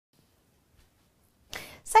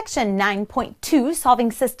Section 9.2, solving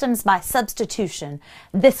systems by substitution.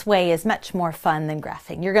 This way is much more fun than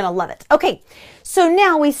graphing. You're going to love it. Okay, so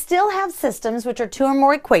now we still have systems, which are two or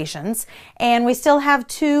more equations, and we still have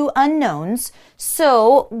two unknowns.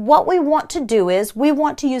 So what we want to do is we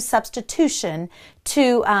want to use substitution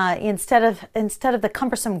to, instead of the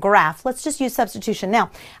cumbersome graph, let's just use substitution. Now,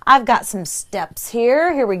 I've got some steps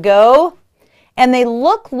here. Here we go. And they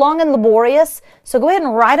look long and laborious, so go ahead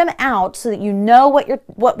and write them out so that you know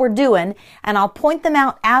what we're doing, and I'll point them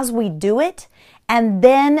out as we do it, and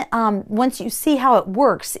then once you see how it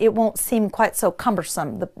works, it won't seem quite so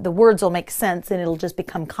cumbersome. The words will make sense and it'll just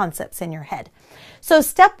become concepts in your head. So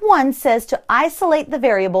step 1 says to isolate the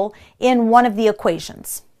variable in one of the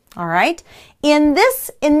equations. All right. In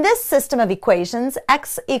this system of equations,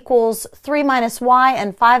 x equals 3 minus y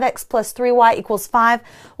and 5x plus 3y equals 5.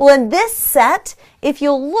 Well, in this set, if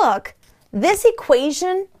you'll look, this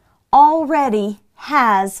equation already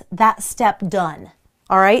has that step done.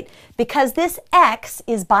 All right. Because this x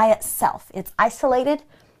is by itself. It's isolated.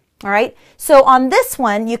 All right. So on this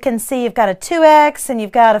one, you can see you've got a 2x and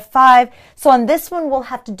you've got a 5. So on this one, we'll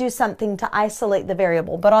have to do something to isolate the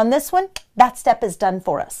variable. But on this one, that step is done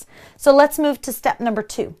for us. So let's move to step number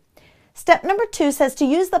 2. Step number 2 says to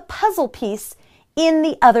use the puzzle piece in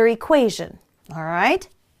the other equation. All right.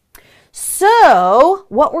 So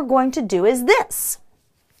what we're going to do is this.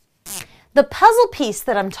 The puzzle piece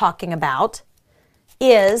that I'm talking about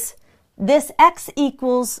is this x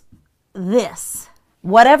equals this.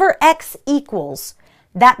 Whatever x equals,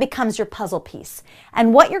 that becomes your puzzle piece.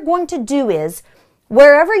 And what you're going to do is,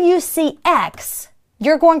 wherever you see x,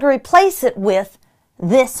 you're going to replace it with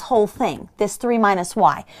this whole thing, this 3 minus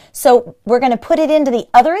y. So we're going to put it into the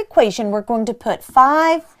other equation. We're going to put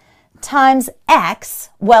 5 times x.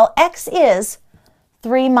 Well, x is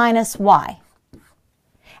 3 minus y.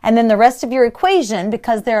 And then the rest of your equation,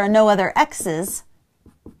 because there are no other x's,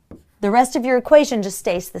 the rest of your equation just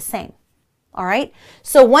stays the same. All right,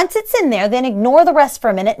 so once it's in there, then ignore the rest for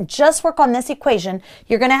a minute and just work on this equation.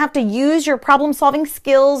 You're going to have to use your problem-solving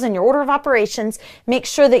skills and your order of operations. Make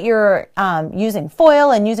sure that you're using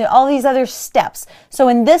FOIL and using all these other steps. So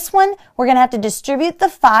in this one, we're going to have to distribute the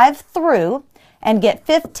 5 through and get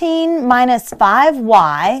 15 minus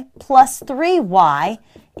 5y plus 3y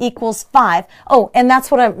equals 5. Oh, and that's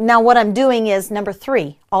what I'm doing is number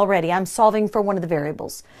 3 already. I'm solving for one of the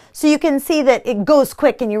variables. So you can see that it goes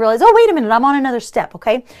quick and you realize, oh, wait a minute, I'm on another step,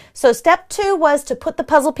 okay? So step 2 was to put the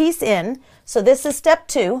puzzle piece in. So this is step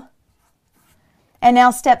 2. And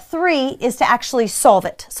now step 3 is to actually solve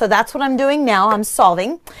it. So that's what I'm doing now. I'm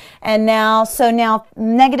solving. And now, so now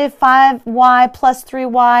negative 5y plus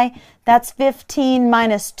 3y, that's 15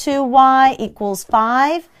 minus 2y equals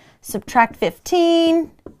 5. Subtract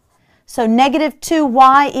 15. So negative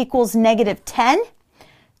 2y equals negative 10.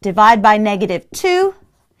 Divide by negative 2.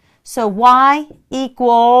 So y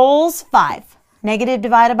equals 5. Negative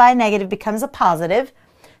divided by negative becomes a positive.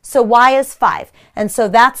 So y is 5. And so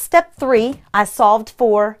that's step 3. I solved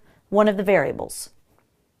for one of the variables.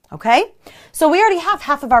 Okay? So we already have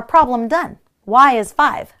half of our problem done. Y is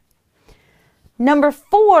 5. Number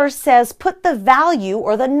 4 says put the value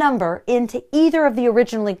or the number into either of the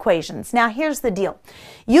original equations. Now here's the deal.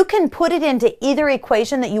 You can put it into either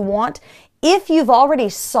equation that you want. If you've already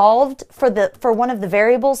solved for one of the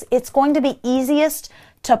variables, it's going to be easiest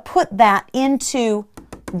to put that into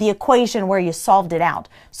the equation where you solved it out.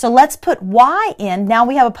 So let's put y in. Now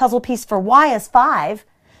we have a puzzle piece for y as 5.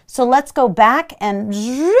 So let's go back and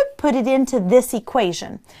put it into this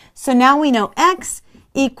equation. So now we know x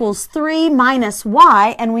equals 3 minus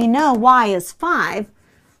y, and we know y is 5.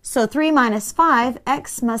 So 3 minus 5,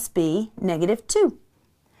 x must be negative 2.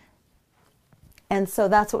 And so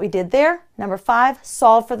that's what we did there. Number 5,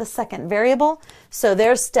 solve for the second variable. So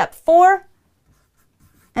there's step 4,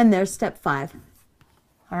 and there's step 5.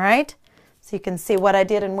 All right? So you can see what I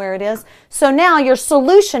did and where it is. So now your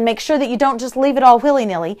solution, make sure that you don't just leave it all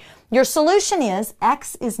willy-nilly. Your solution is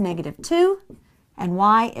x is negative 2, and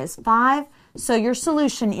y is 5. So your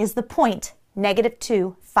solution is the point, negative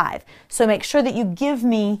 2, 5. So make sure that you give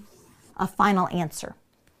me a final answer.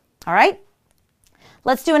 All right?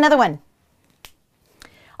 Let's do another one.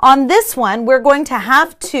 On this one, we're going to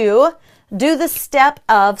have to do the step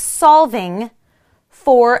of solving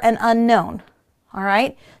for an unknown. All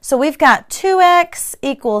right? So we've got 2x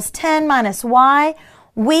equals 10 minus y.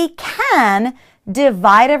 We can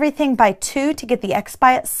divide everything by 2 to get the x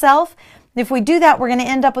by itself. If we do that, we're going to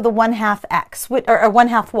end up with a 1/2 x, or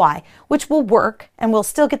 1/2 y, which will work, and we'll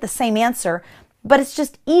still get the same answer, but it's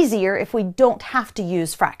just easier if we don't have to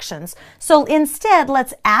use fractions. So instead,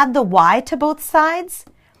 let's add the y to both sides,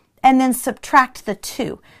 and then subtract the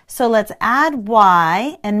 2. So let's add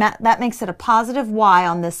y, and that makes it a positive y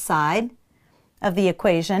on this side of the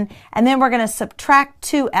equation. And then we're going to subtract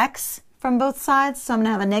 2x from both sides. So I'm going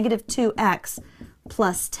to have a negative 2x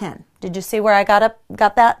plus 10. Did you see where I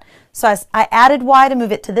got that? So I added y to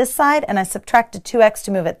move it to this side, and I subtracted 2x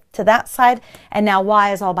to move it to that side, and now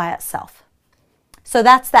y is all by itself. So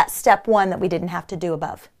that's that step 1 that we didn't have to do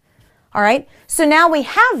above. All right, so now we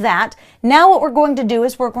have that. Now what we're going to do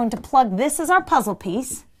is we're going to plug this as our puzzle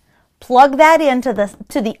piece, plug that into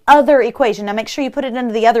the other equation. Now make sure you put it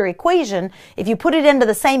into the other equation. If you put it into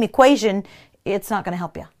the same equation, it's not going to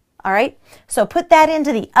help you. All right, so put that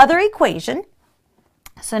into the other equation.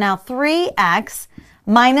 So now 3x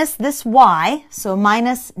minus this y, so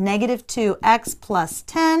minus negative 2x plus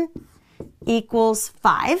 10 equals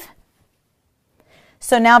 5.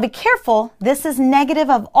 So now be careful, this is negative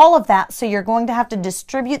of all of that, so you're going to have to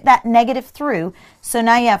distribute that negative through. So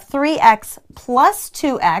now you have 3x plus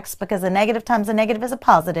 2x, because a negative times a negative is a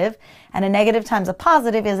positive, and a negative times a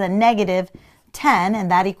positive is a negative 10,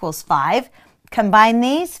 and that equals 5. Combine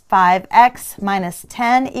these, 5x minus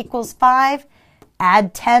 10 equals 5.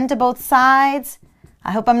 Add 10 to both sides.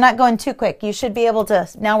 I hope I'm not going too quick. You should be able to,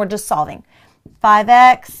 now we're just solving.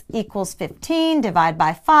 5x equals 15, divide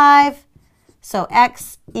by 5. So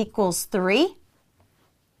x equals 3.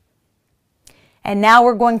 And now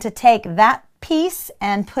we're going to take that piece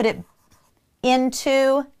and put it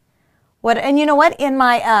into what, and you know what, in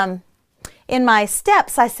my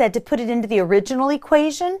steps I said to put it into the original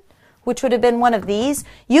equation, which would have been one of these.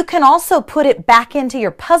 You can also put it back into your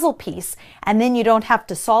puzzle piece, and then you don't have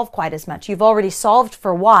to solve quite as much. You've already solved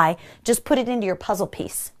for y. Just put it into your puzzle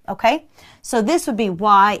piece, okay? So this would be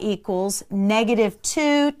y equals negative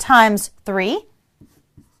 2 times 3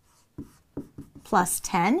 plus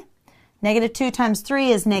 10. Negative 2 times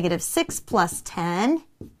 3 is negative 6 plus 10.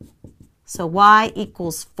 So y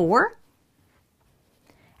equals 4.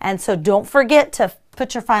 And so don't forget to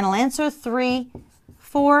put your final answer. 3,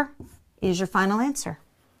 4 is your final answer.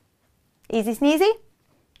 Easy sneezy?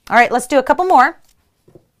 All right, let's do a couple more.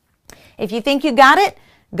 If you think you got it,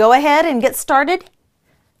 go ahead and get started.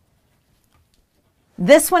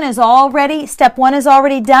 This one is already, step 1 is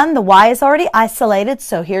already done. The y is already isolated.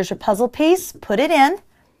 So here's your puzzle piece. Put it in.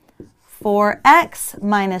 4x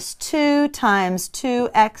minus 2 times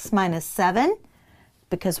 2x minus 7,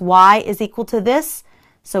 because y is equal to this.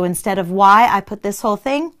 So instead of y, I put this whole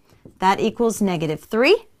thing. That equals negative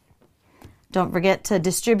 3. Don't forget to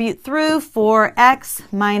distribute through.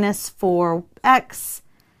 4x minus 4x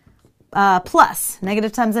plus.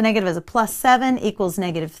 Negative times a negative is a plus 7 equals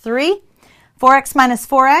negative 3. 4x minus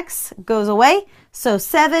 4x goes away. So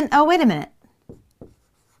 7, oh, wait a minute.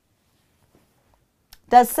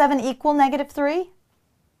 Does 7 equal negative 3?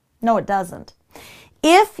 No, it doesn't.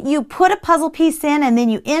 If you put a puzzle piece in and then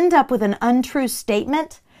you end up with an untrue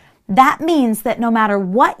statement, that means that no matter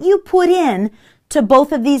what you put in to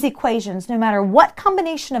both of these equations, no matter what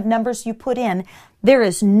combination of numbers you put in, there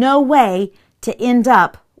is no way to end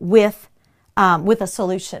up with a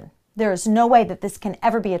solution. There is no way that this can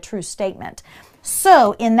ever be a true statement.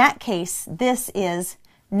 So in that case, this is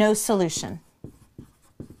no solution.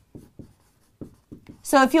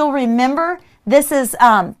 So if you'll remember, this is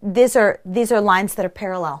these are lines that are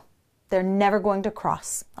parallel. They're never going to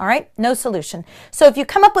cross. All right? No solution. So if you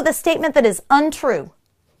come up with a statement that is untrue,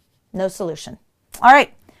 no solution. All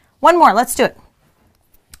right. One more. Let's do it.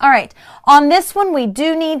 All right. On this one, we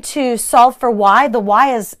do need to solve for y. The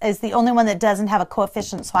y is the only one that doesn't have a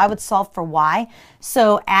coefficient, so I would solve for y.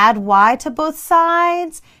 So add y to both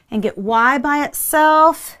sides and get y by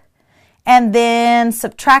itself. And then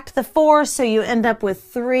subtract the 4, so you end up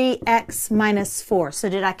with 3x minus 4. So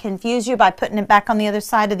did I confuse you by putting it back on the other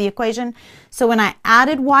side of the equation? So when I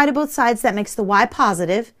added y to both sides, that makes the y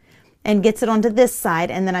positive and gets it onto this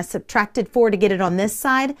side. And then I subtracted 4 to get it on this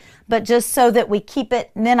side. But just so that we keep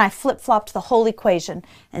it, and then I flip-flopped the whole equation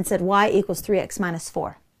and said y equals 3x minus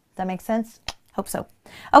 4. Does that make sense? Hope so.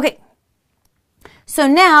 Okay. So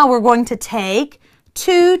now we're going to take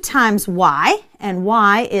 2 times y, and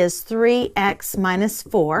y is 3x minus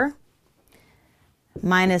 4,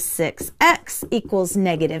 minus 6x equals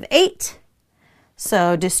negative 8.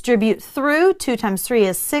 So distribute through. 2 times 3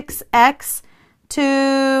 is 6x.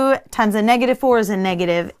 2 times a negative 4 is a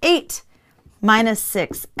negative 8. Minus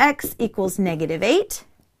 6x equals negative 8.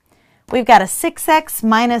 We've got a 6x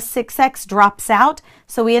minus 6x drops out,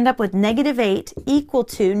 so we end up with negative 8 equal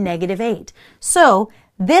to negative 8. So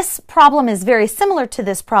this problem is very similar to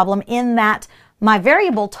this problem in that my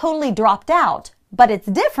variable totally dropped out, but it's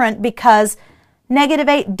different because negative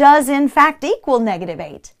 8 does in fact equal negative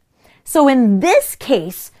 8. So in this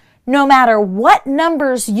case, no matter what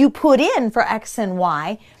numbers you put in for x and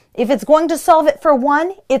y, if it's going to solve it for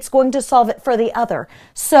one, it's going to solve it for the other.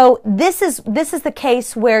 So this is the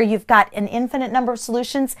case where you've got an infinite number of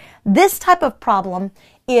solutions. This type of problem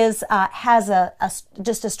has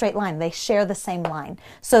just a straight line. They share the same line.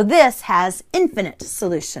 So this has infinite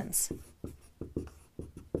solutions.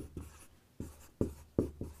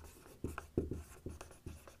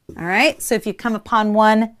 All right, so if you come upon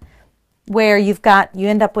one where you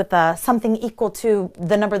end up with something equal to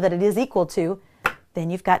the number that it is equal to, then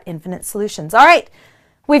you've got infinite solutions. All right,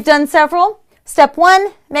 we've done several. Step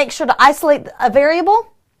 1, make sure to isolate a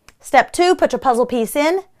variable. Step 2, put your puzzle piece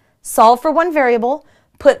in, solve for one variable,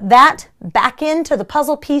 put that back into the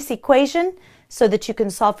puzzle piece equation so that you can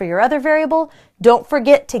solve for your other variable. Don't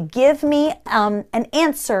forget to give me an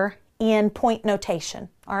answer in point notation.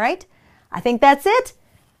 All right, I think that's it.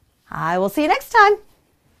 I will see you next time.